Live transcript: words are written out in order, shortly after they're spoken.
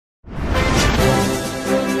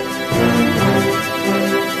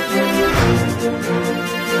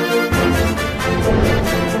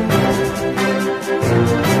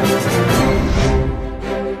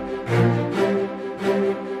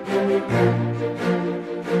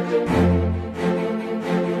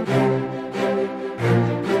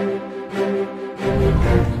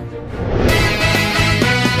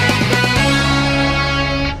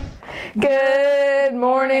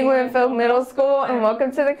welcome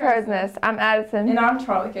to the Crow's Nest. I'm Addison. And I'm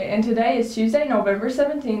Charlie Kay, and today is Tuesday, November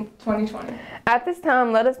 17th, 2020. At this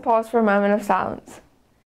time, let us pause for a moment of silence.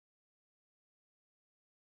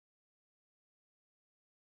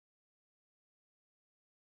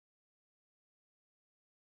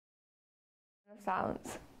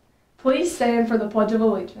 Silence. Please stand for the Pledge of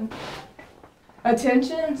Allegiance.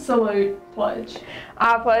 Attention, salute, pledge.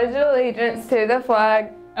 I pledge allegiance to the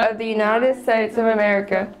flag of the United States of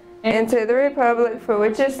America and to the republic for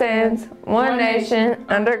which it stands, one nation,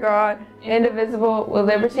 under God, indivisible, with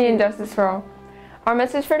liberty and justice for all. Our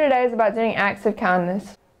message for today is about doing acts of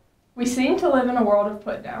kindness. We seem to live in a world of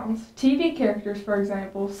put-downs. TV characters, for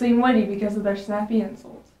example, seem witty because of their snappy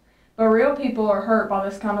insults. But real people are hurt by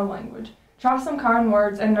this kind of language. Try some kind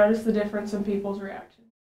words and notice the difference in people's reaction.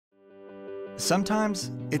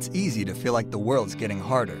 Sometimes it's easy to feel like the world's getting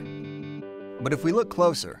harder. But if we look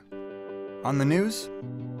closer, on the news,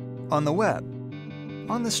 on the web,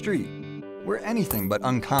 on the street, we're anything but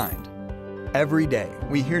unkind. Every day,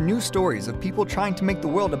 we hear new stories of people trying to make the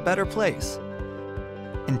world a better place.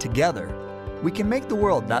 And together, we can make the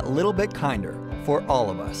world that little bit kinder for all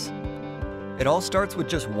of us. It all starts with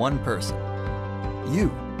just one person, you.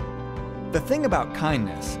 The thing about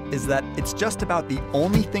kindness is that it's just about the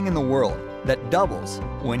only thing in the world that doubles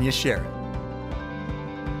when you share it.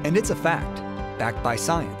 And it's a fact, backed by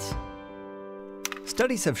science.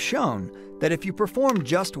 Studies have shown that if you perform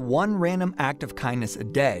just one random act of kindness a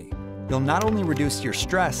day, you'll not only reduce your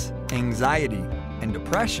stress, anxiety, and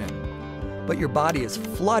depression, but your body is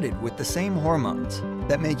flooded with the same hormones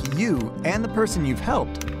that make you and the person you've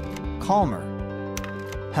helped calmer,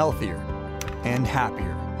 healthier, and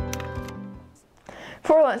happier.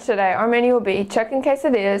 For lunch today, our menu will be chicken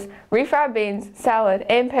quesadillas, refried beans, salad,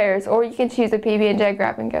 and pears, or you can choose a PB&J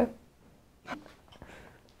grab and go.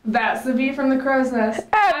 That's the view from the Crow's Nest.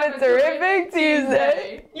 Have a terrific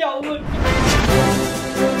Tuesday! Y'all look.